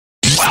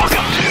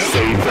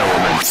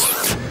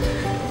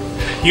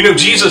You know,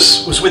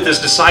 Jesus was with his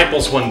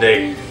disciples one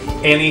day,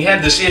 and he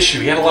had this issue.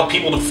 He had a lot of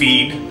people to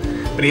feed,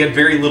 but he had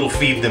very little to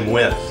feed them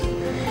with.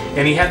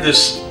 And he had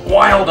this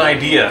wild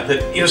idea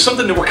that, you know,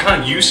 something that we're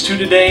kind of used to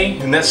today,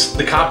 and that's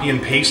the copy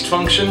and paste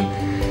function.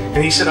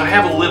 And he said, I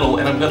have a little,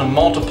 and I'm going to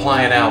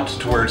multiply it out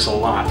to where it's a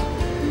lot.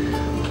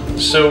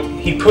 So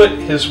he put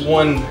his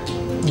one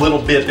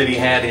little bit that he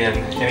had in,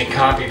 and he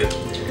copied it.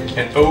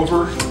 And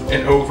over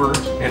and over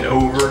and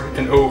over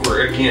and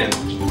over again,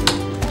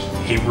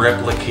 he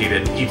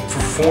replicated. He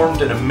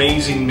performed an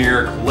amazing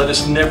miracle. Let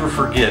us never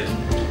forget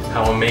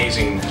how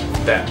amazing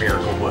that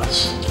miracle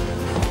was.